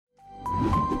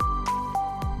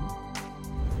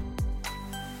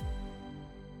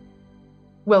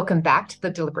Welcome back to the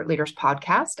Deliberate Leaders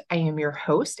Podcast. I am your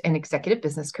host and executive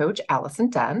business coach, Allison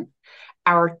Dunn.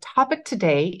 Our topic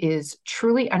today is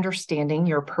truly understanding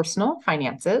your personal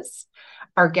finances.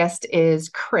 Our guest is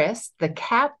Chris, the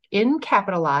cap in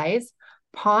capitalize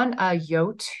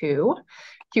Panagiotu.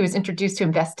 He was introduced to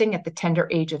investing at the tender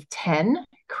age of 10.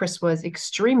 Chris was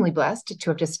extremely blessed to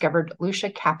have discovered Lucia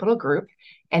Capital Group,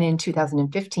 and in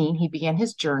 2015, he began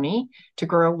his journey to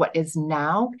grow what is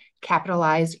now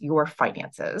Capitalize Your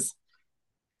Finances.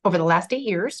 Over the last 8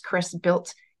 years, Chris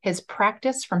built his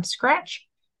practice from scratch,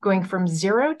 going from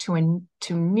zero to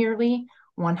nearly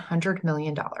 $100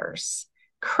 million.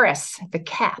 Chris, the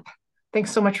cap,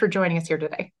 thanks so much for joining us here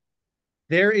today.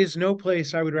 There is no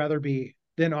place I would rather be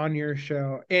than on your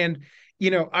show. And,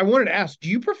 I wanted to ask, do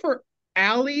you prefer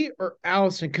Allie or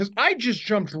Allison? Because I just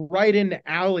jumped right into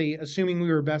Allie, assuming we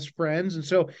were best friends. And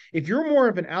so if you're more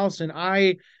of an Allison,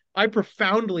 I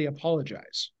profoundly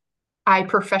apologize. I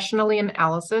professionally am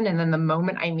Allison, and then the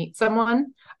moment I meet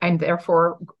someone, I'm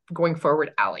therefore going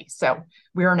forward Allie. So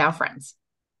we are now friends.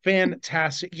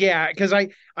 Fantastic. Yeah, because I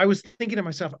was thinking to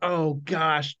myself, oh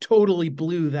gosh, totally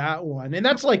blew that one. And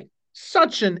that's like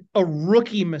such a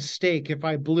rookie mistake if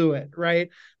I blew it, right?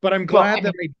 But I'm Well, glad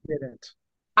that I didn't.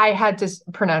 I had to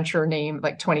pronounce your name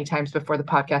like 20 times before the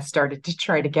podcast started to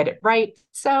try to get it right.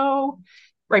 So,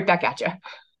 right back at you.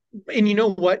 And you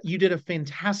know what? You did a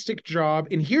fantastic job.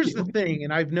 And here's the thing,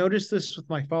 and I've noticed this with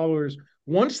my followers,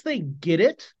 once they get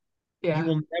it, you Yeah.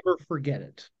 will never forget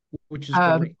it, which is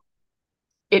Um, great.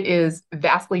 it is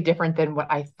vastly different than what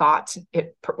I thought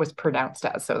it was pronounced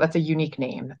as. So, that's a unique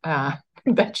name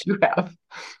that you have.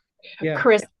 Yeah.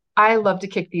 Chris, I love to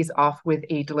kick these off with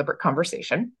a deliberate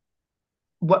conversation.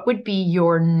 What would be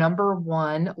your number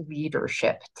one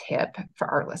leadership tip for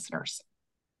our listeners?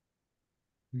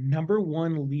 Number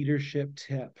one leadership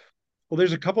tip. Well,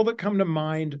 there's a couple that come to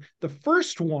mind. The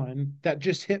first one that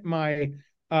just hit my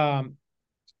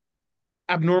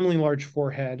abnormally large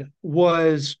forehead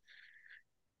was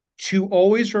to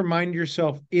always remind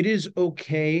yourself it is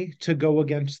okay to go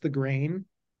against the grain.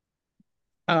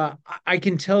 I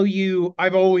can tell you,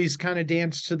 I've always kind of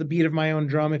danced to the beat of my own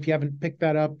drum. If you haven't picked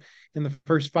that up in the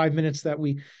first 5 minutes that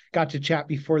we got to chat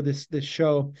before this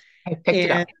show, I picked it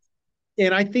and up.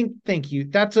 and I think thank you.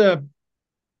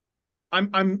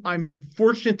 I'm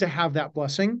fortunate to have that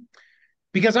blessing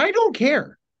because I don't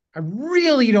care. I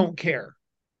really don't care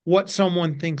what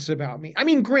someone thinks about me. I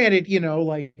mean, granted,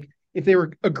 like if they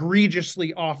were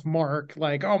egregiously off mark,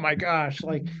 like, oh my gosh,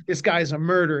 like this guy's a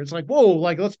murderer. It's like, whoa,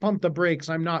 like let's pump the brakes.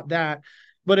 I'm not that.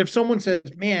 But if someone says,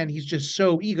 man, he's just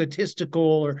so egotistical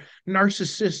or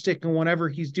narcissistic and whatever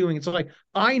he's doing, it's like,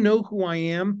 I know who I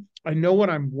am. I know what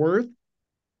I'm worth.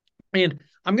 And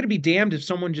I'm going to be damned if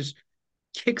someone just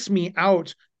kicks me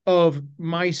out of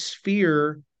my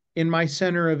sphere in my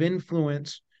center of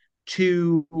influence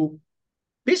to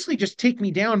basically just take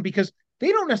me down because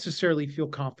they don't necessarily feel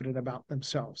confident about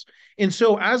themselves. And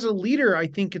so as a leader, I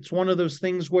think it's one of those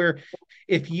things where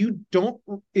if you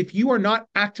are not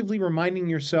actively reminding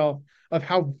yourself of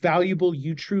how valuable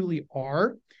you truly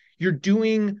are, you're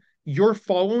doing your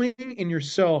following and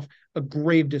yourself a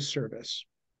grave disservice.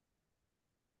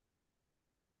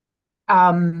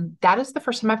 That is the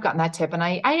first time I've gotten that tip, and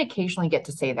I occasionally get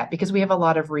to say that because we have a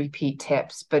lot of repeat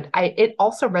tips, but it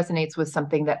also resonates with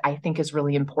something that I think is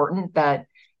really important, that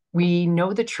we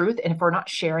know the truth, and if we're not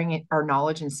sharing it, our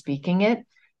knowledge and speaking it,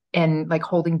 and like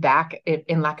holding back it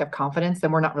in lack of confidence,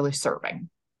 then we're not really serving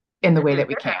in the way Mm-hmm. that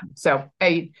we can. So,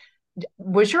 I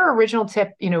was your original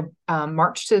tip,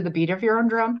 march to the beat of your own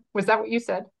drum. Was that what you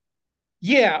said?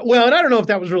 Yeah, well, and I don't know if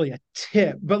that was really a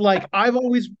tip, but like I've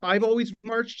always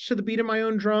marched to the beat of my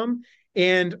own drum,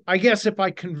 and I guess if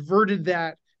I converted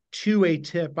that to a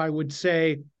tip, I would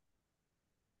say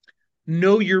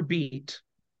know your beat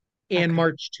and Okay.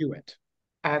 march to it.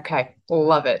 Okay.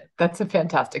 Love it. That's a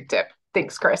fantastic tip.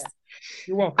 Thanks, Chris.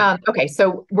 You're welcome. Okay,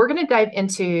 so we're going to dive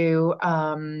into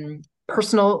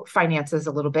personal finances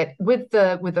a little bit with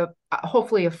a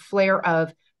hopefully a flair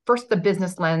of first the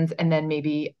business lens and then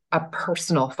maybe a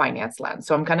personal finance lens.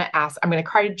 So I'm going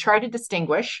to try to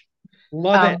distinguish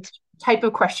Love um, it. type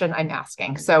of question I'm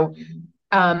asking. So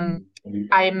um,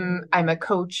 I'm a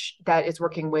coach that is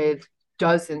working with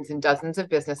dozens and dozens of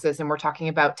businesses, and we're talking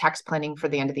about tax planning for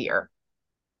the end of the year.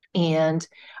 And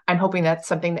I'm hoping that's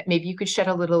something that maybe you could shed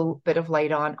a little bit of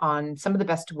light on some of the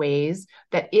best ways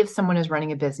that if someone is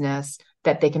running a business,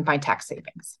 that they can find tax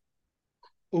savings.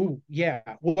 Oh, yeah.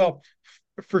 Well,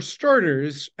 for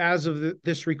starters, as of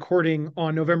this recording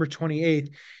on November 28th,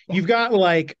 Yeah. you've got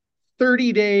like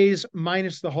 30 days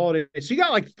minus the holidays. So you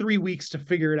got like 3 weeks to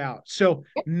figure it out. So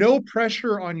no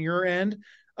pressure on your end.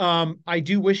 I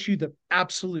do wish you the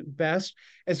absolute best.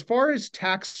 As far as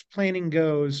tax planning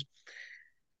goes,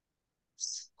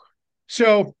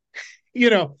 so, you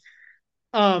know,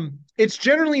 it's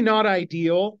generally not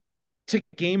ideal to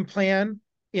game plan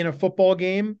in a football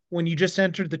game when you just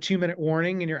entered the 2 minute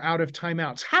warning and you're out of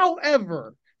timeouts.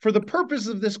 However, for the purpose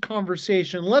of this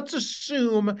conversation, let's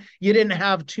assume you didn't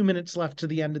have 2 minutes left to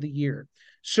the end of the year.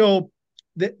 So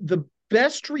the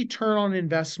best return on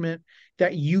investment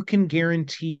that you can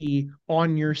guarantee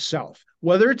on yourself,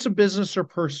 whether it's a business or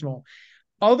personal,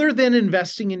 other than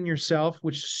investing in yourself,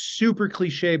 which is super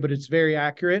cliche, but it's very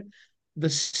accurate, the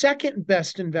second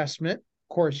best investment,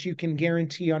 of course, you can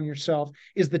guarantee on yourself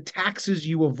is the taxes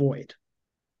you avoid.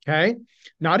 Okay.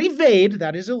 Not evade,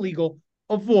 that is illegal,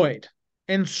 avoid.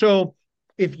 And so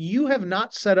if you have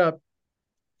not set up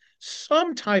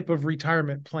some type of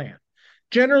retirement plan,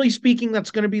 generally speaking,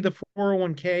 that's going to be the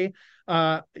 401k.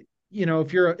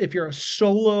 If you're a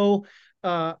solo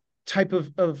type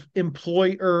of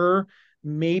employer,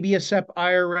 maybe a SEP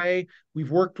IRA. We've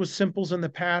worked with simples in the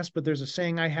past, but there's a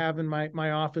saying I have in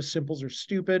my office: simples are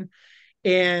stupid.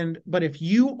 But if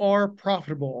you are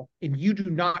profitable and you do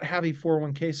not have a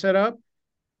 401k set up,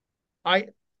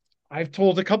 I've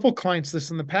told a couple clients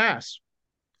this in the past.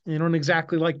 They don't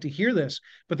exactly like to hear this,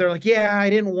 but they're like, yeah,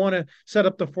 I didn't want to set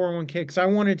up the 401k because I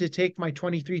wanted to take my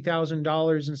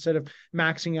 $23,000 instead of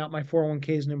maxing out my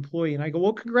 401k as an employee. And I go,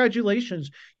 well,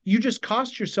 congratulations. You just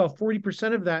cost yourself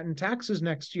 40% of that in taxes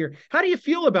next year. How do you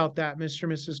feel about that, Mr.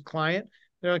 and Mrs. Client?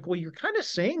 They're like, well, you're kind of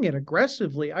saying it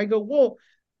aggressively. I go, well,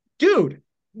 dude,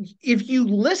 if you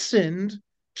listened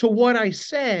to what I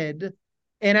said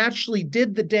and actually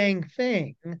did the dang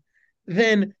thing,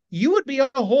 then you would be a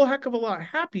whole heck of a lot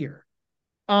happier.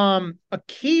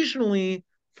 Occasionally,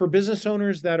 for business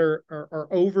owners that are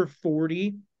over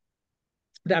 40,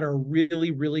 that are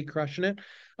really, really crushing it,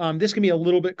 this can be a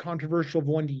little bit controversial of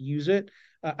when to use it.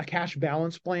 A cash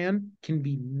balance plan can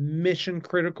be mission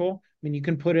critical. I mean, you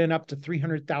can put in up to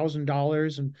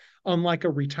 $300,000, and unlike a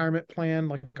retirement plan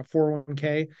like a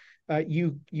 401k,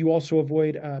 you also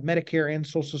avoid Medicare and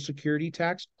Social Security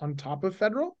tax on top of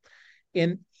federal.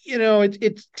 And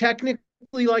it's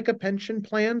technically like a pension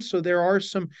plan, so there are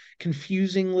some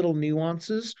confusing little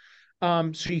nuances.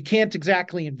 So you can't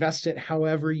exactly invest it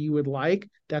however you would like.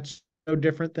 That's no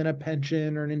different than a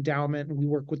pension or an endowment, and we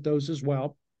work with those as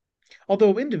well.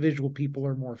 Although individual people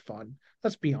are more fun.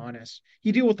 Let's be honest.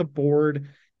 You deal with the board.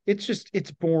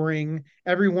 It's boring.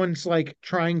 Everyone's like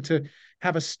trying to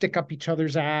have a stick up each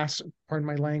other's ass, pardon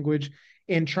my language,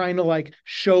 and trying to like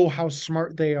show how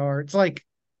smart they are. It's like,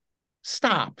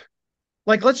 stop.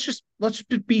 Like, let's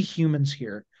be humans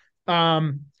here.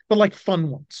 But like fun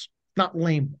ones, not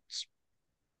lame ones.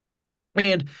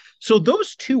 And so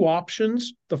those two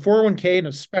options, the 401k and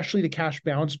especially the cash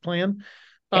balance plan,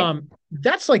 Okay.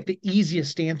 that's like the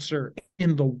easiest answer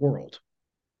in the world.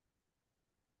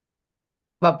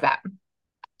 Love that.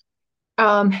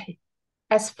 Um,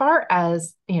 as far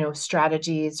as,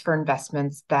 strategies for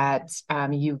investments that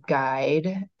you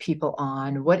guide people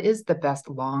on, what is the best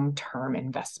long-term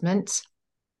investment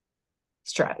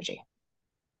strategy?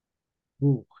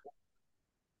 Ooh,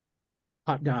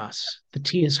 hot goss. The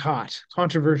tea is hot,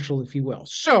 controversial, if you will.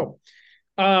 So,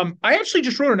 I actually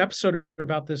just wrote an episode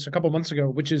about this a couple months ago,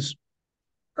 which is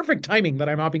perfect timing that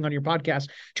I'm hopping on your podcast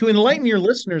to enlighten your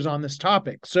listeners on this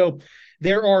topic. So,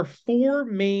 there are four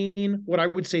main, what I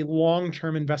would say,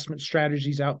 long-term investment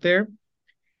strategies out there.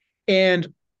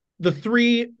 And the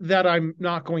three that I'm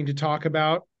not going to talk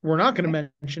about, we're not going to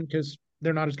mention because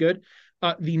they're not as good.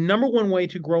 The number one way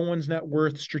to grow one's net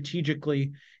worth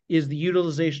strategically is the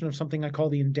utilization of something I call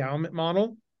the endowment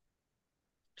model.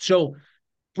 So,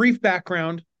 brief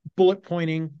background, bullet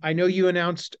pointing. I know you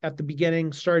announced at the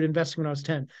beginning, started investing when I was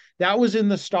 10. That was in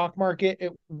the stock market.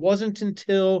 It wasn't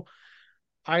until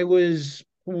I was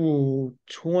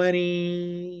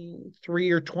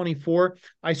 23 or 24,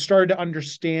 I started to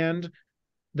understand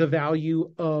the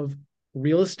value of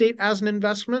real estate as an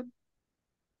investment.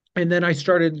 And then I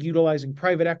started utilizing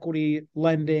private equity,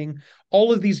 lending,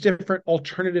 all of these different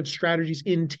alternative strategies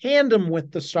in tandem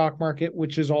with the stock market,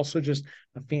 which is also just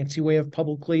a fancy way of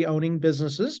publicly owning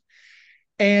businesses.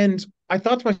 And I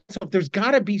thought to myself, there's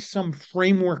got to be some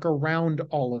framework around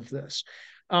all of this.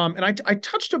 And I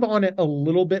touched upon it a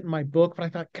little bit in my book, but I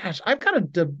thought, gosh, I've got to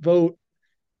devote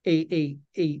an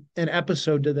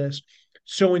episode to this.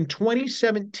 So in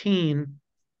 2017,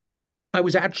 I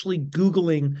was actually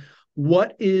Googling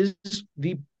what is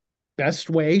the best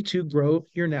way to grow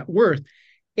your net worth.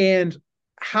 And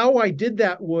how I did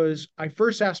that was I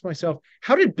first asked myself,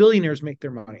 how did billionaires make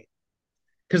their money?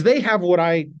 Because they have what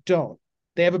I don't.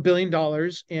 they have $1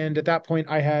 billion. And at that point,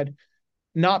 I had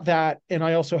not that. And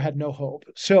I also had no hope.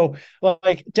 So,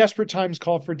 like, desperate times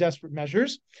call for desperate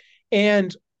measures.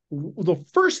 And the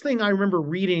first thing I remember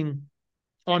reading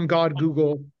on God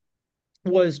Google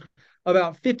was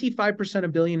about 55%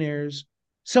 of billionaires,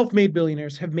 self-made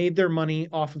billionaires, have made their money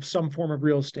off of some form of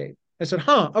real estate. I said,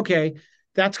 okay,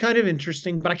 that's kind of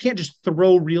interesting, but I can't just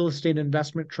throw real estate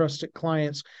investment trust at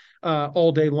clients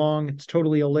all day long. It's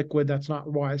totally illiquid. That's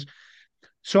not wise.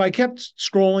 So I kept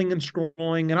scrolling and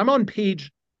scrolling, and I'm on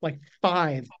page like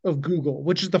 5 of Google,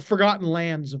 which is the forgotten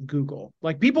lands of Google.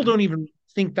 Like, people don't even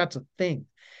think that's a thing.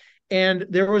 And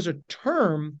there was a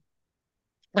term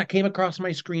that came across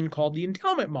my screen called the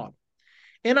endowment model.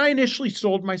 And I initially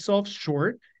sold myself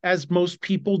short, as most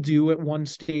people do at one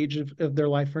stage of their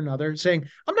life or another, saying,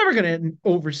 I'm never going to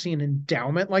oversee an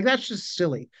endowment. Like, that's just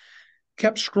silly.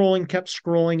 Kept scrolling, kept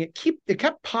scrolling. It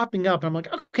kept popping up. I'm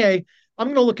like, okay, I'm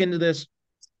going to look into this.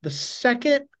 The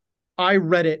second I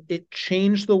read it, it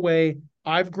changed the way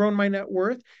I've grown my net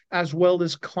worth, as well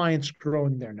as clients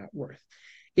growing their net worth.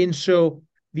 And so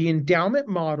the endowment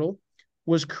model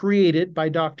was created by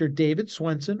Dr. David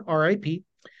Swensen, RIP,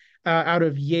 out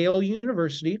of Yale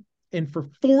University. And for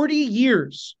 40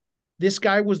 years, this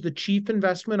guy was the chief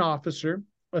investment officer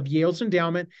of Yale's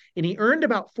endowment, and he earned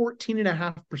about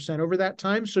 14.5% over that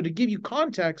time. So to give you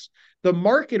context, the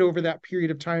market over that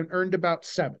period of time earned about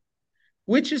 7,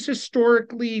 which is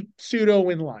historically pseudo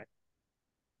in line.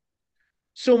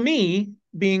 So me,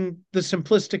 being the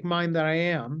simplistic mind that I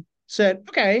am, said,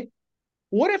 okay,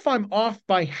 what if I'm off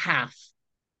by half?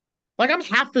 Like, I'm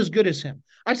half as good as him.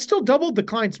 I still doubled the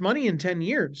client's money in 10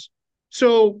 years.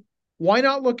 So why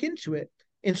not look into it?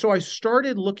 And so I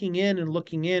started looking in and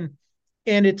looking in.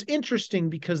 And it's interesting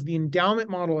because the endowment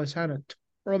model has had a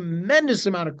tremendous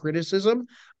amount of criticism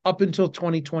up until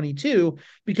 2022,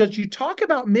 because you talk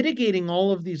about mitigating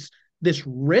all of this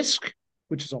risk,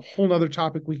 which is a whole nother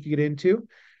topic we could get into,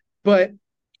 but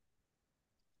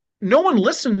no one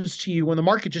listens to you when the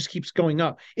market just keeps going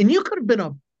up. And you could have been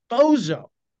a bozo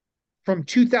from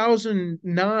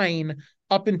 2009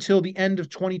 up until the end of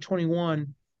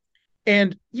 2021,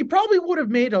 and you probably would have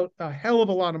made a hell of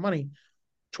a lot of money.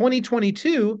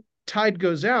 2022, tide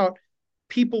goes out.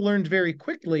 People learned very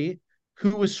quickly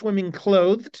who was swimming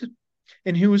clothed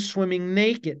and who was swimming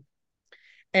naked.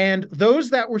 And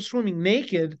those that were swimming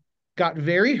naked got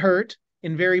very hurt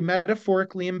and very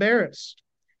metaphorically embarrassed.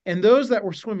 And those that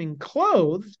were swimming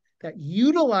clothed, that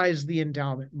utilized the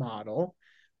endowment model,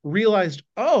 realized,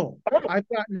 oh, I've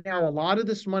got now a lot of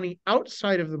this money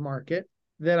outside of the market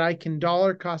that I can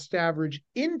dollar cost average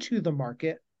into the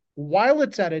market while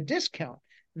it's at a discount.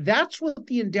 That's what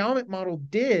the endowment model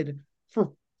did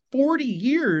for 40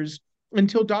 years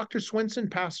until Dr. Swensen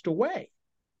passed away.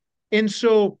 And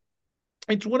so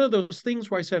it's one of those things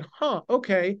where I said,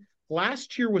 okay,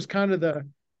 last year was kind of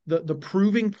the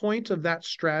proving point of that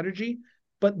strategy.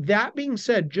 But that being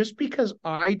said, just because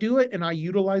I do it and I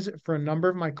utilize it for a number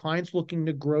of my clients looking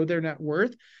to grow their net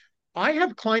worth, I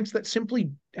have clients that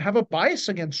simply have a bias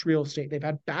against real estate. They've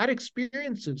had bad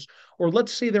experiences, or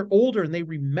let's say they're older and they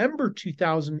remember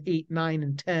 2008, 9,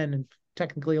 and 10, and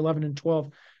technically 11 and 12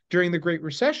 during the Great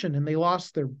Recession, and they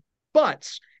lost their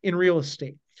butts in real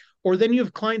estate. Or then you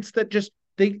have clients that just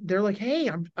they're like, hey,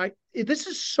 this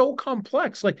is so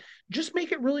complex. Like, just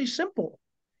make it really simple,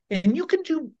 and you can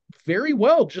do very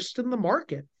well just in the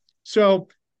market. So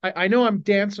I know I'm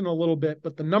dancing a little bit,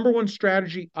 but the number one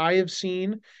strategy I have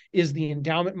seen is the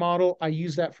endowment model. I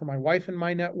use that for my wife and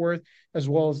my net worth, as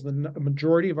well as the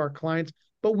majority of our clients.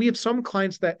 But we have some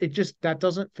clients that that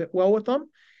doesn't fit well with them.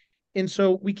 And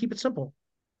so we keep it simple.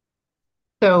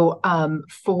 So,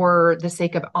 for the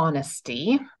sake of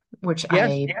honesty, which Yes.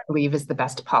 I believe is the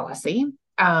best policy,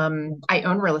 I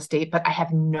own real estate, but I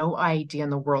have no idea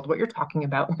in the world what you're talking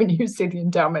about when you say the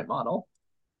endowment model.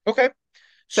 Okay.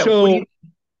 So, So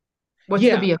what's the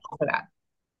yeah, vehicle for that?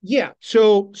 yeah.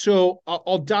 So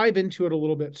I'll dive into it a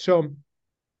little bit. So,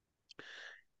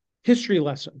 history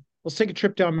lesson. Let's take a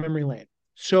trip down memory lane.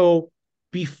 So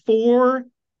before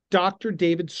Dr.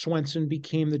 David Swensen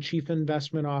became the chief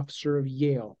investment officer of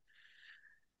Yale,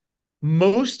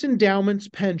 most endowments,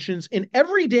 pensions, and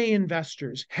everyday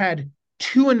investors had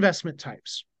 2 investment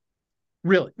types.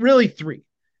 Really 3.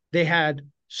 They had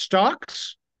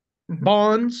stocks, Mhm.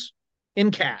 bonds,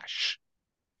 and cash.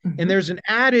 And Mhm. there's an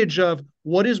adage of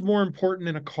what is more important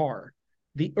in a car,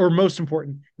 or most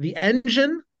important, the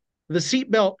engine, the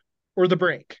seatbelt, or the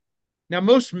brake. Now,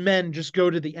 most men just go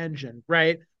to the engine,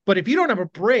 right? But if you don't have a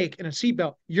brake and a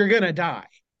seatbelt, you're gonna die.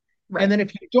 And Right. then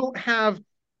if you don't have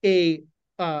a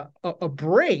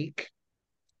brake,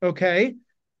 okay,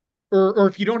 or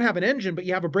if you don't have an engine, but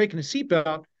you have a brake and a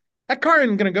seatbelt, that car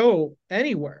isn't going to go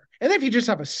anywhere. And then if you just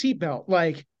have a seatbelt,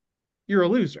 like you're a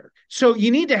loser. So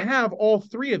you need to have all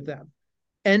three of them.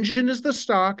 Engine is the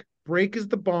stock, brake is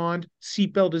the bond,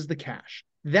 seatbelt is the cash.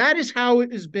 That is how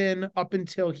it has been up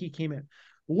until he came in.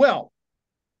 Well,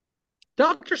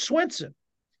 Dr. Swenson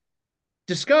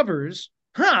discovers,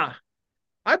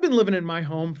 I've been living in my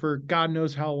home for God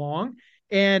knows how long,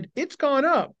 and it's gone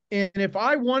up. And if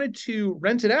I wanted to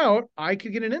rent it out, I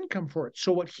could get an income for it.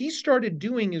 So what he started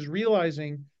doing is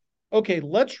realizing, okay,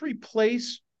 let's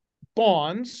replace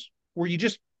bonds where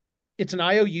it's an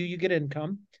IOU, you get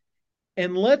income,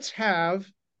 and let's have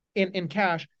in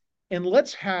cash, and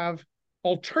let's have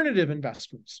alternative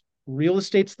investments. Real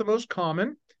estate's the most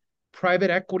common, private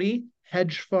equity,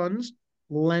 hedge funds,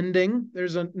 lending.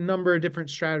 There's a number of different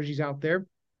strategies out there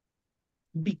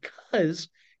because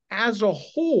as a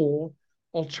whole,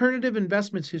 alternative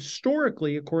investments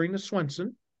historically, according to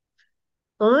Swenson,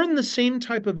 earn the same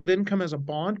type of income as a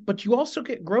bond, but you also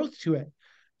get growth to it.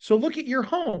 So look at your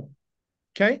home.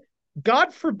 Okay.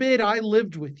 God forbid I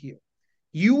lived with you.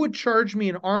 You would charge me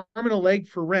an arm and a leg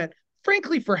for rent,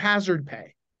 frankly, for hazard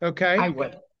pay. Okay. I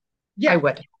would. I Yeah,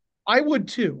 would. I would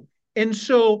too. And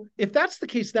so if that's the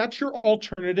case, that's your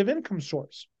alternative income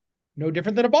source. No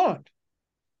different than a bond.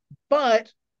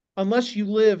 But unless you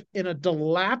live in a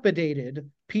dilapidated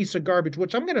piece of garbage,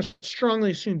 which I'm going to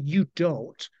strongly assume you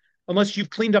don't, unless you've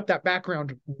cleaned up that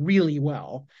background really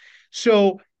well.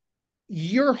 So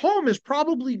your home has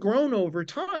probably grown over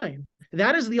time.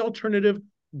 That is the alternative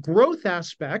growth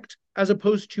aspect as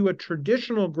opposed to a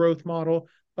traditional growth model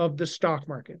of the stock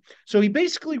market. So he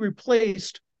basically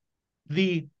replaced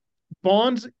the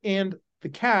bonds and the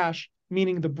cash,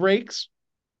 meaning the brakes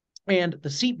and the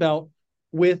seatbelt,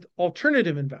 with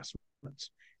alternative investments.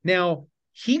 Now,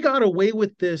 he got away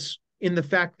with this in the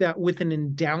fact that with an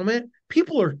endowment,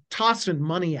 people are tossing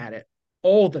money at it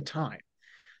all the time.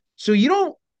 So you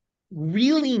don't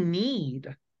really need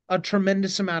a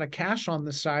tremendous amount of cash on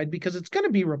the side because it's going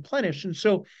to be replenished. And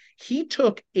so he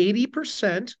took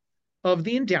 80% of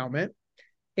the endowment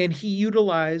and he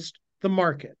utilized the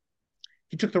market.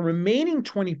 He took the remaining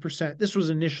 20%. This was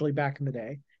initially back in the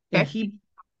day, and he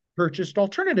purchased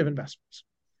alternative investments.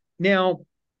 Now,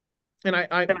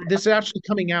 and this is actually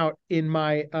coming out in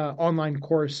my online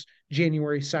course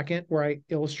January 2nd, where I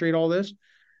illustrate all this.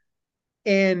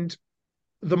 And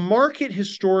the market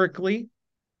historically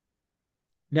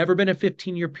never been a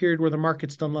 15-year period where the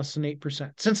market's done less than 8%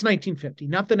 since 1950.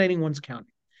 Not that anyone's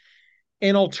counting.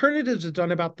 And alternatives have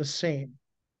done about the same.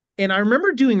 And I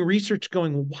remember doing research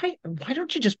going, why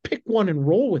don't you just pick one and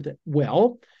roll with it?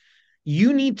 Well,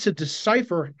 you need to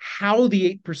decipher how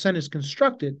the 8% is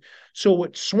constructed. So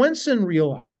what Swenson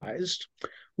realized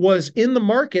was in the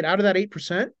market, out of that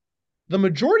 8%, the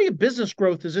majority of business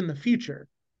growth is in the future.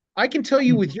 I can tell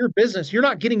you with your business, you're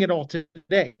not getting it all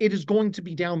today. It is going to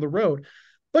be down the road,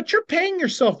 but you're paying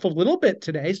yourself a little bit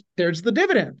today. There's the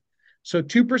dividend. So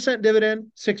 2%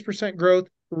 dividend, 6% growth,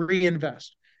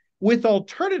 reinvest. With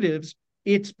alternatives,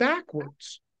 it's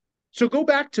backwards. So go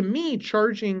back to me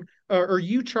charging or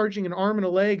you charging an arm and a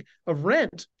leg of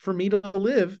rent for me to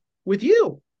live with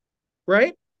you,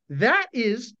 right? That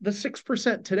is the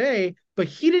 6% today, but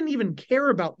he didn't even care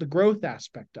about the growth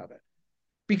aspect of it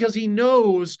because he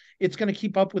knows it's going to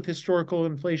keep up with historical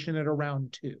inflation at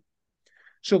around 2.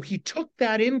 So he took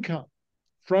that income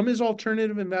from his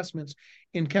alternative investments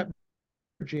and kept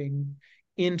charging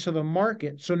into the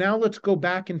market. So now let's go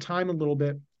back in time a little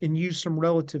bit and use some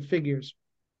relative figures.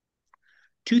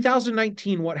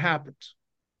 2019, what happened?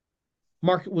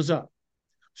 Market was up.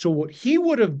 So what he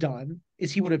would have done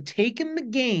is he would have taken the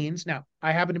gains. Now,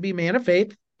 I happen to be a man of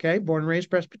faith, okay, born and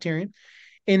raised Presbyterian.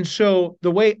 And so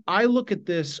the way I look at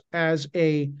this as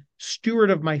a steward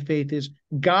of my faith is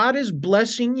God is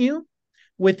blessing you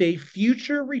with a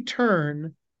future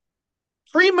return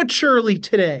prematurely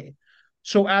today.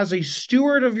 So as a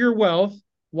steward of your wealth,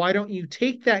 why don't you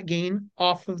take that gain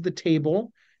off of the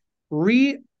table,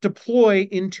 redeploy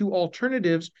into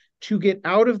alternatives to get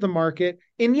out of the market?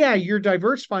 And yeah, you're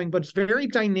diversifying, but it's very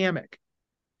dynamic.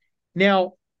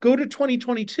 Now, go to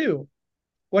 2022.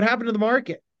 What happened to the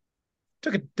market?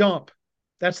 Took a dump.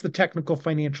 That's the technical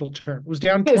financial term. It was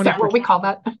down 20%. Is that what we call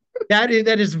that? That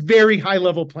is very high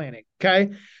level planning.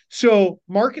 Okay. So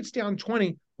market's down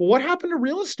 20. Well, what happened to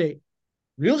real estate?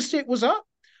 Real estate was up.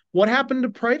 What happened to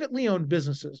privately owned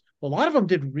businesses? Well, a lot of them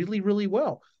did really, really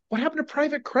well. What happened to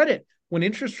private credit? When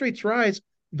interest rates rise,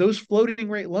 those floating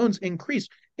rate loans increase.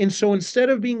 And so instead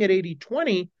of being at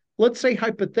 80-20, let's say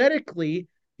hypothetically,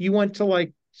 you went to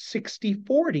like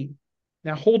 60-40.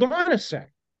 Now hold on a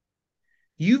sec.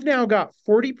 you've now got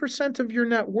 40% of your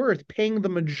net worth paying the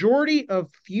majority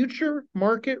of future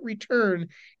market return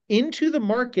into the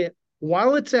market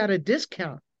while it's at a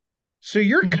discount. So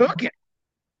you're cooking.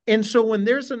 And so when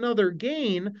there's another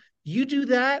gain, you do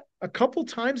that a couple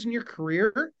times in your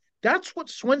career. That's what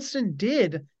Swenson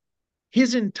did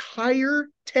his entire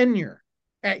tenure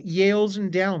at Yale's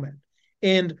endowment.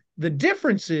 And the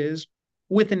difference is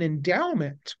with an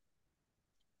endowment,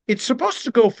 it's supposed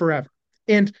to go forever.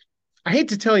 And I hate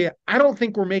to tell you, I don't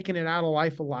think we're making it out of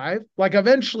life alive. Like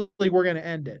eventually we're going to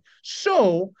end it.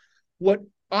 So what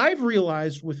I've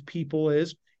realized with people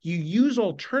is you use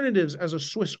alternatives as a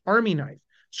Swiss Army knife.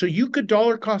 So you could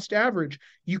dollar cost average,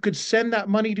 you could send that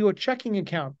money to a checking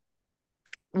account.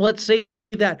 Let's say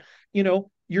that,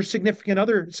 your significant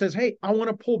other says, hey, I want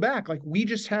to pull back. Like we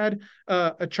just had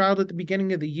a child at the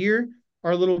beginning of the year.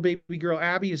 Our little baby girl,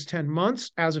 Abby, is 10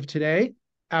 months as of today.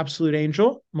 Absolute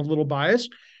angel. I'm a little biased.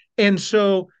 And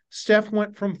so Steph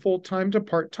went from full-time to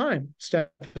part-time. Steph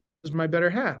is my better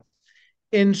half.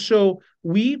 And so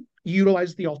we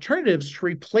utilized the alternatives to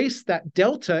replace that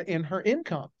delta in her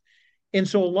income. And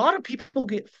so a lot of people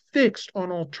get fixed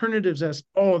on alternatives as,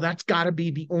 oh, that's got to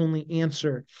be the only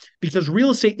answer. Because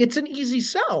real estate, it's an easy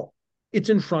sell. It's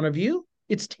in front of you.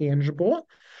 It's tangible.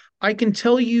 I can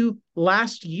tell you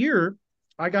last year,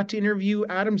 I got to interview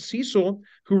Adam Cecil,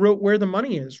 who wrote Where the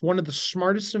Money Is, one of the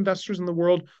smartest investors in the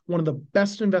world, one of the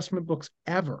best investment books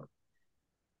ever.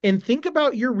 And think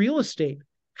about your real estate.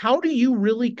 How do you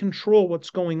really control what's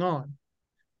going on?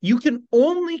 You can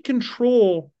only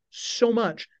control so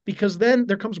much because then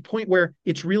there comes a point where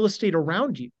it's real estate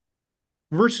around you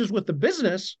versus with the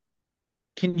business.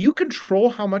 Can you control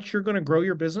how much you're going to grow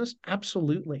your business?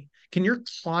 Absolutely. Can your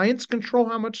clients control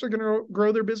how much they're going to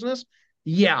grow their business?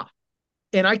 Yeah.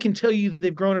 And I can tell you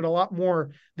they've grown it a lot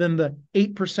more than the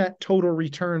 8% total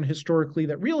return historically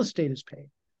that real estate is paying.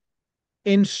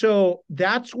 And so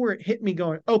that's where it hit me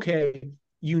going, okay,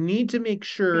 you need to make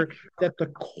sure that the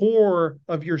core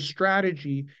of your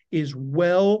strategy is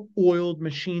well-oiled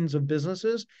machines of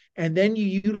businesses, and then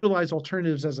you utilize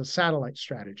alternatives as a satellite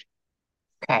strategy.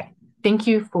 Okay. Thank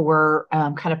you for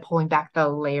kind of pulling back the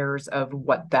layers of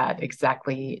what that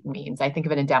exactly means. I think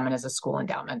of an endowment as a school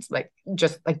endowment, like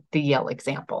just like the Yale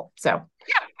example. So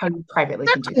Yeah, how you privately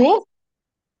that's can do cool.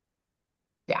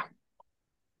 that.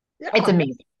 Yeah. It's Yeah.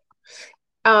 amazing.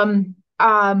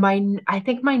 I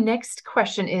think my next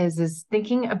question is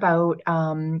thinking about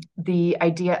the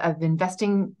idea of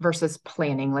investing versus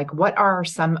planning. Like, what are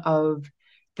some of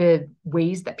the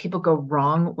ways that people go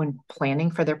wrong when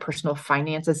planning for their personal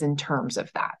finances in terms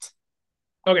of that?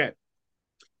 Okay.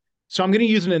 So I'm going to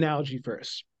use an analogy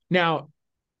first. Now,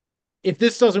 if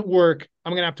this doesn't work,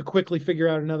 I'm going to have to quickly figure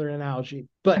out another analogy,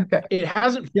 but Okay. it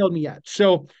hasn't failed me yet.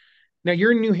 So now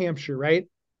you're in New Hampshire, right?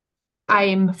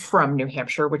 I'm from New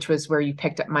Hampshire, which was where you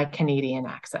picked up my Canadian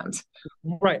accent.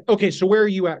 Right. Okay. So where are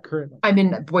you at currently? I'm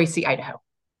in Boise, Idaho.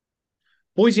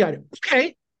 Boise, Idaho.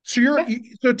 Okay. So Yeah.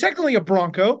 so technically a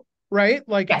Bronco, right?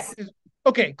 Like, Yes.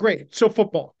 okay, great. So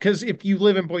football, because if you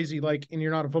live in Boise, like, and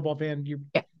you're not a football fan, you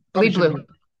Yeah. probably Bleed shouldn't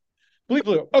blue. be. Blue,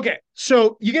 blue. Okay.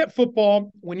 So you get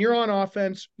football. When you're on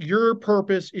offense, your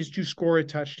purpose is to score a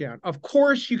touchdown. Of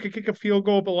course, you could kick a field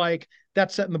goal, but like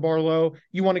that's setting the bar low.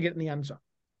 You want to get in the end zone.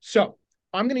 So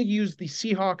I'm going to use the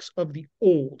Seahawks of the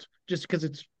old just because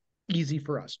it's easy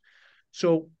for us.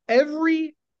 So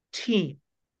every team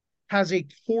has a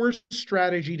core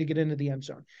strategy to get into the end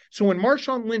zone. So when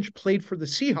Marshawn Lynch played for the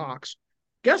Seahawks,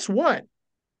 guess what?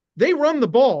 They run the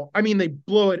ball. I mean, they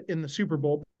blow it in the Super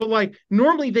Bowl, but like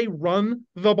normally they run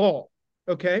the ball.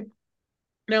 Okay.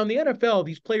 Now in the NFL,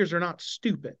 these players are not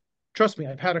stupid. Trust me,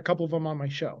 I've had a couple of them on my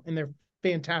show and they're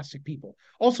fantastic people.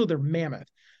 Also, they're mammoth.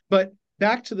 But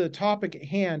back to the topic at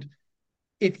hand,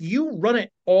 if you run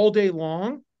it all day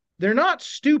long, they're not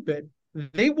stupid.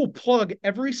 They will plug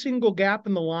every single gap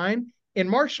in the line, and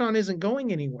Marshawn isn't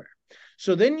going anywhere.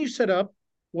 So then you set up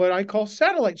what I call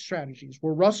satellite strategies,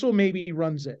 where Russell maybe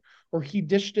runs it, or he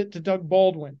dished it to Doug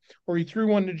Baldwin, or he threw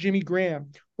one to Jimmy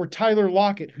Graham, or Tyler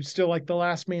Lockett, who's still like the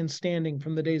last man standing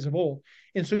from the days of old.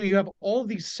 And so you have all of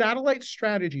these satellite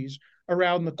strategies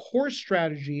around the core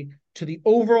strategy to the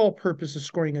overall purpose of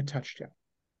scoring a touchdown.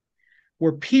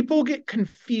 Where people get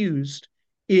confused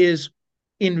is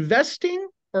investing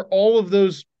or all of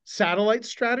those satellite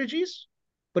strategies.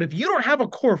 But if you don't have a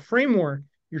core framework,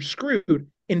 you're screwed.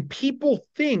 And people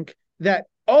think that,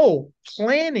 oh,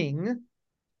 planning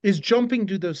is jumping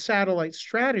to those satellite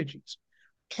strategies.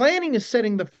 Planning is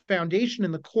setting the foundation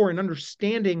and the core and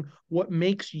understanding what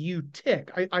makes you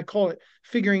tick. I call it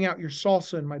figuring out your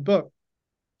salsa in my book.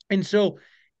 And so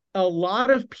a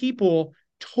lot of people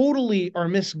totally are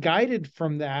misguided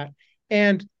from that.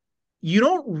 And you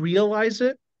don't realize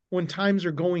it when times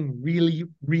are going really,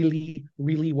 really,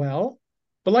 really well.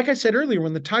 But like I said earlier,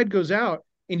 when the tide goes out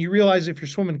and you realize if you're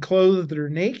swimming clothed or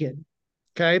naked,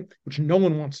 okay, which no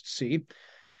one wants to see,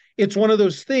 it's one of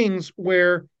those things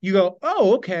where you go,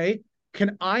 oh, okay,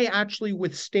 can I actually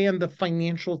withstand the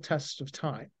financial test of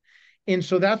time? And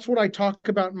so that's what I talk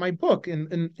about in my book,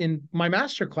 in my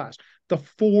masterclass, the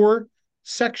four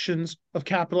sections of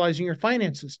capitalizing your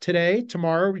finances: today,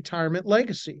 tomorrow, retirement,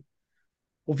 legacy.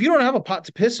 Well, if you don't have a pot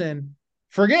to piss in,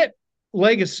 forget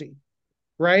legacy,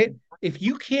 right? If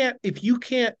you can't,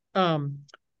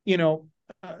 you know,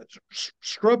 uh,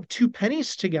 scrub two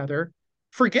pennies together,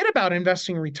 forget about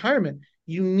investing in retirement.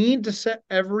 You need to set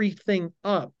everything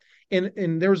up.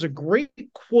 And there was a great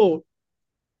quote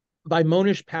by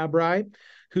Monish Pabrai,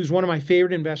 who's one of my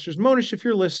favorite investors. Monish, if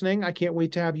you're listening, I can't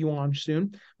wait to have you on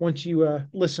soon once you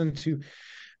listen to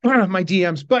my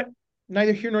DMs. But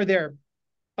neither here nor there.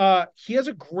 He has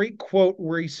a great quote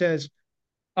where he says,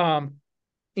 and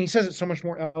he says it so much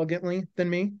more elegantly than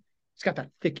me. He's got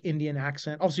that thick Indian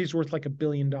accent. Also, he's worth like $1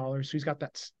 billion. So he's got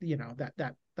that,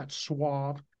 that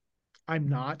suave. I'm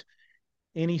not.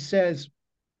 And he says,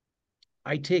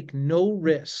 I take no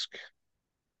risk,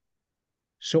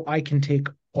 so I can take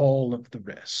all of the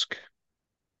risk.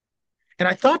 And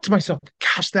I thought to myself,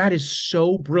 gosh, that is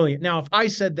so brilliant. Now, if I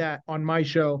said that on my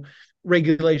show,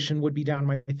 regulation would be down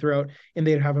my throat and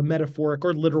they'd have a metaphoric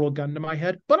or literal gun to my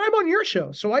head. But I'm on your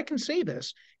show, so I can say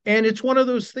this. And it's one of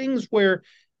those things where,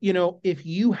 if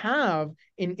you have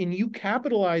and you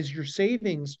capitalize your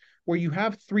savings where you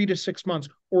have 3 to 6 months,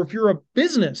 or if you're a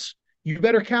business, you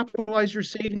better capitalize your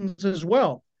savings as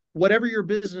well. Whatever your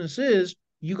business is,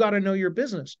 you got to know your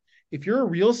business. If you're a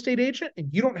real estate agent and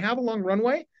you don't have a long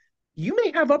runway, you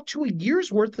may have up to a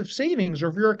year's worth of savings. Or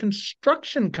if you're a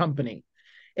construction company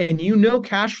and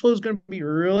cash flow is going to be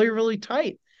really, really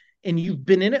tight and you've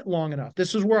been in it long enough,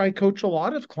 this is where I coach a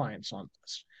lot of clients on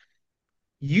this.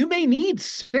 You may need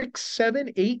 6,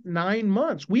 7, 8, 9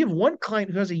 months. We have one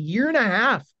client who has a year and a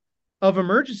half of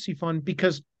emergency fund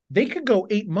because they could go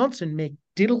 8 months and make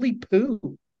diddly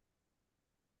poo.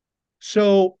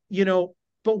 So,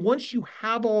 but once you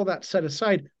have all that set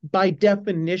aside, by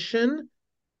definition,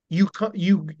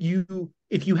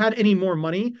 if you had any more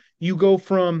money, you go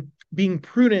from being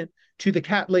prudent to the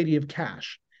cat lady of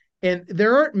cash. And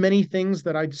there aren't many things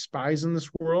that I despise in this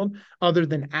world other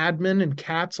than admin and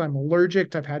cats. I'm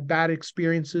allergic. I've had bad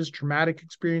experiences, traumatic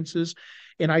experiences,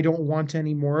 and I don't want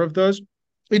any more of those.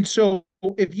 And so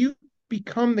if you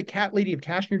become the cat lady of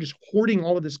cash and you're just hoarding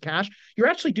all of this cash, you're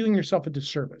actually doing yourself a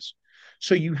disservice.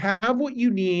 So you have what you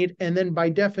need, and then by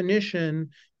definition,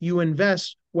 you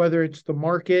invest, whether it's the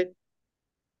market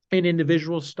in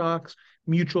individual stocks,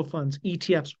 mutual funds,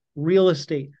 ETFs, real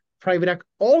estate, private equity,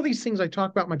 all these things I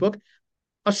talk about in my book,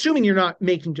 assuming you're not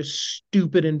making just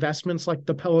stupid investments like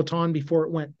the Peloton before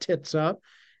it went tits up,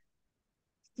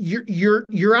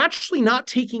 you're actually not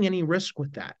taking any risk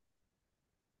with that.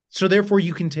 So therefore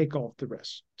you can take all of the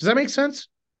risks. Does that make sense?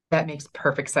 That makes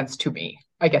perfect sense to me.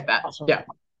 I get that. Awesome. Yeah.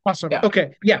 Awesome. Yeah.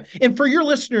 Okay. Yeah. And for your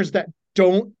listeners that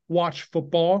don't watch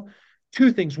football,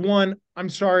 two things. One, I'm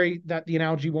sorry that the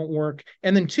analogy won't work.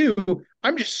 And then two,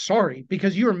 I'm just sorry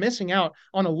because you are missing out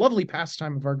on a lovely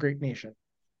pastime of our great nation.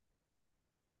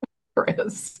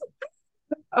 Chris.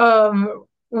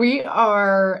 We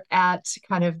are at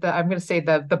kind of I'm going to say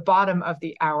the bottom of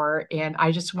the hour, and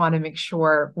I just want to make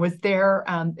sure, is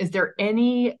there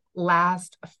any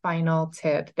last final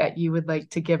tip that you would like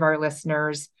to give our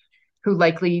listeners who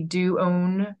likely do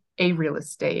own a real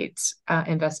estate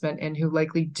investment and who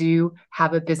likely do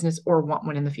have a business or want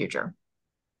one in the future?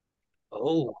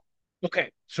 Oh, okay.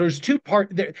 So there's two part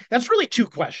there. That's really two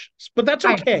questions, but that's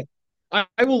okay. I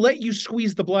will let you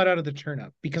squeeze the blood out of the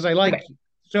turnip because I like you.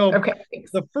 So okay,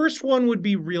 thanks. The first one would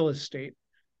be real estate.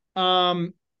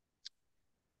 So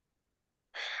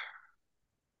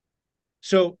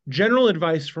general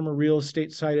advice from a real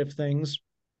estate side of things,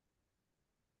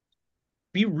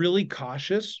 be really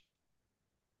cautious.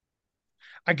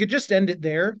 I could just end it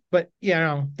there, but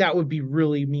that would be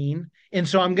really mean. And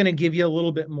so I'm going to give you a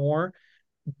little bit more.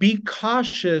 Be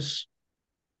cautious.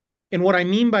 And what I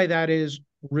mean by that is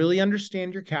really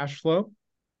understand your cash flow.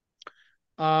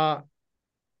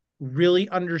 Really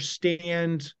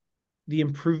understand the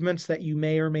improvements that you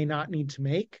may or may not need to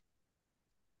make.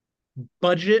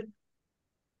 Budget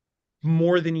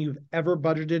more than you've ever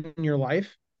budgeted in your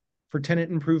life for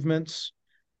tenant improvements.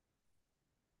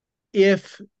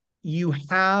 If you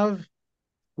have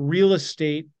real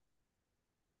estate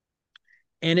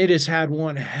and it has had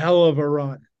one hell of a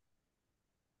run,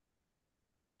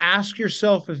 ask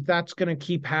yourself if that's going to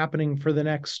keep happening for the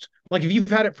next, like if you've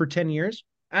had it for 10 years,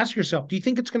 ask yourself, do you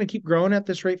think it's going to keep growing at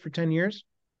this rate for 10 years?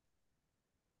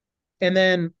 And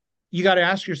then you got to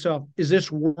ask yourself, is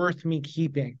this worth me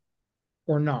keeping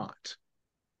or not?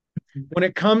 When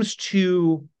it comes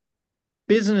to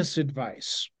business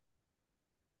advice,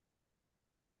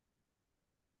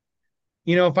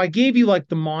 if I gave you like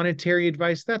the monetary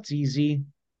advice, that's easy,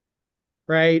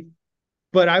 right?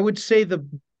 But I would say the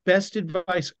best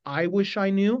advice I wish I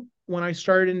knew when I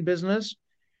started in business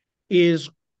is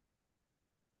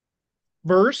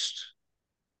first,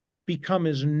 become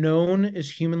as known as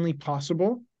humanly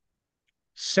possible.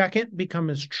 Second, become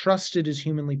as trusted as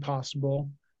humanly possible.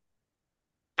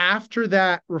 After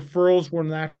that, referrals will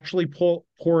naturally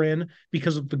pour in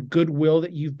because of the goodwill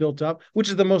that you've built up, which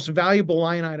is the most valuable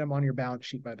line item on your balance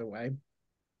sheet, by the way.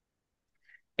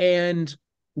 And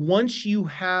once you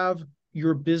have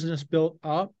your business built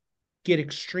up, get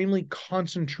extremely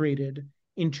concentrated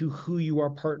into who you are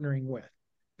partnering with.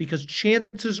 Because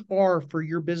chances are for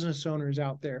your business owners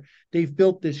out there, they've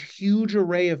built this huge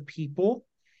array of people.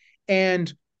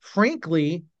 And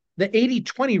frankly, the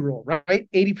 80-20 rule, right?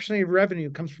 80% of your revenue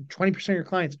comes from 20% of your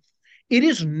clients. It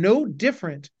is no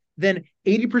different than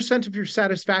 80% of your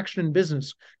satisfaction in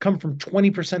business come from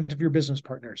 20% of your business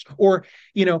partners. Or,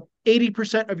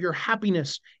 80% of your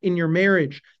happiness in your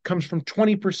marriage comes from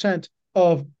 20%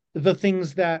 of the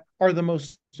things that are the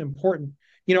most important.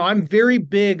 I'm very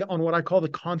big on what I call the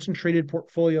concentrated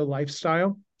portfolio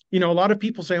lifestyle. A lot of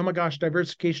people say, oh my gosh,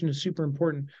 diversification is super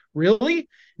important. Really?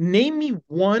 Name me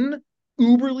one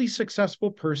uberly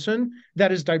successful person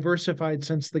that is diversified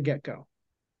since the get-go.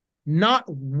 Not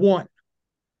one.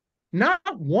 Not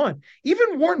one.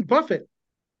 Even Warren Buffett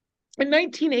in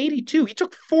 1982, he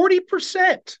took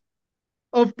 40%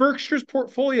 of Berkshire's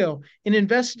portfolio and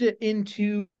invested it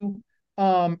into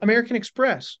American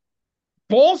Express.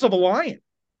 Balls of a lion.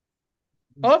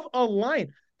 Of a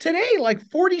lion. Today, like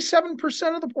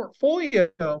 47% of the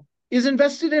portfolio is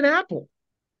invested in Apple.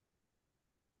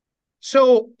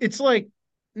 So it's like,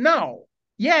 no,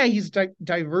 yeah, he's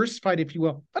diversified, if you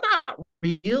will, but not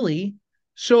really.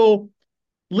 So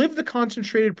live the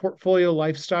concentrated portfolio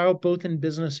lifestyle, both in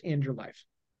business and your life.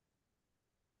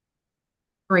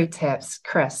 Great tips,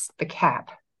 Chris, the cap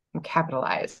and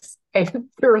capitalize. I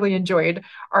thoroughly enjoyed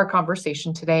our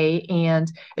conversation today. And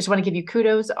I just want to give you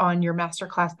kudos on your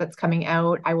masterclass that's coming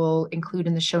out. I will include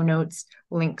in the show notes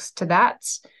links to that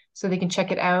so they can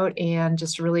check it out, and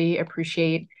just really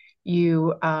appreciate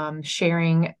you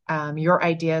sharing your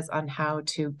ideas on how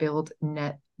to build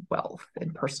net wealth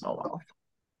and personal wealth.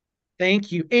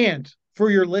 Thank you. And for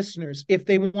your listeners, if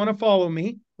they want to follow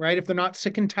me, right, if they're not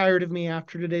sick and tired of me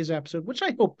after today's episode, which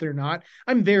I hope they're not,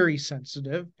 I'm very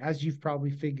sensitive, as you've probably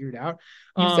figured out.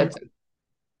 You said so.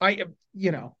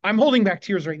 I'm holding back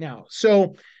tears right now.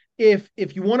 So if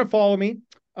you want to follow me,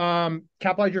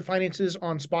 Capitalize Your Finances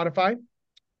on Spotify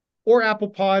or Apple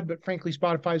Pod, but frankly,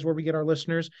 Spotify is where we get our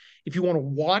listeners. If you want to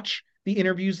watch the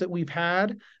interviews that we've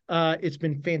had, it's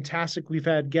been fantastic. We've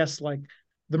had guests like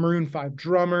the Maroon 5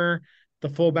 drummer, the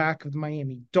fullback of the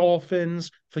Miami Dolphins,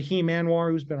 Fahim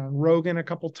Anwar, who's been on Rogan a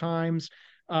couple times,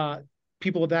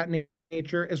 people of that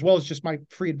nature, as well as just my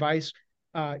free advice.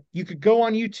 You could go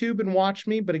on YouTube and watch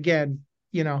me, but again,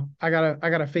 I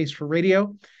got a face for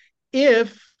radio.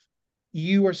 If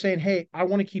you are saying, hey, I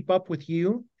want to keep up with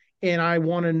you and I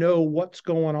want to know what's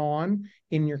going on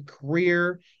in your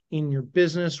career, in your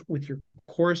business, with your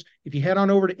course, if you head on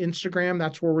over to Instagram,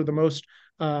 that's where we're the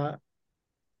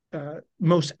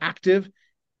most active,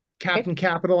 Captain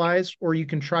Capitalize, or you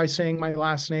can try saying my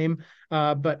last name,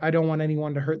 but I don't want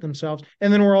anyone to hurt themselves.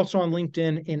 And then we're also on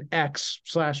LinkedIn and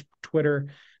X/Twitter,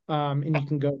 and you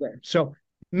can go there. So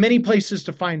many places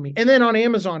to find me. And then on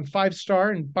Amazon,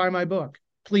 5-star, and buy my book,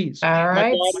 please. All My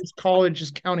right. daughter's college is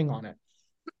counting on it.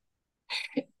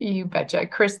 You betcha.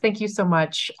 Chris, thank you so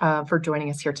much for joining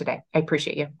us here today. I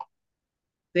appreciate you.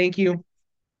 Thank you.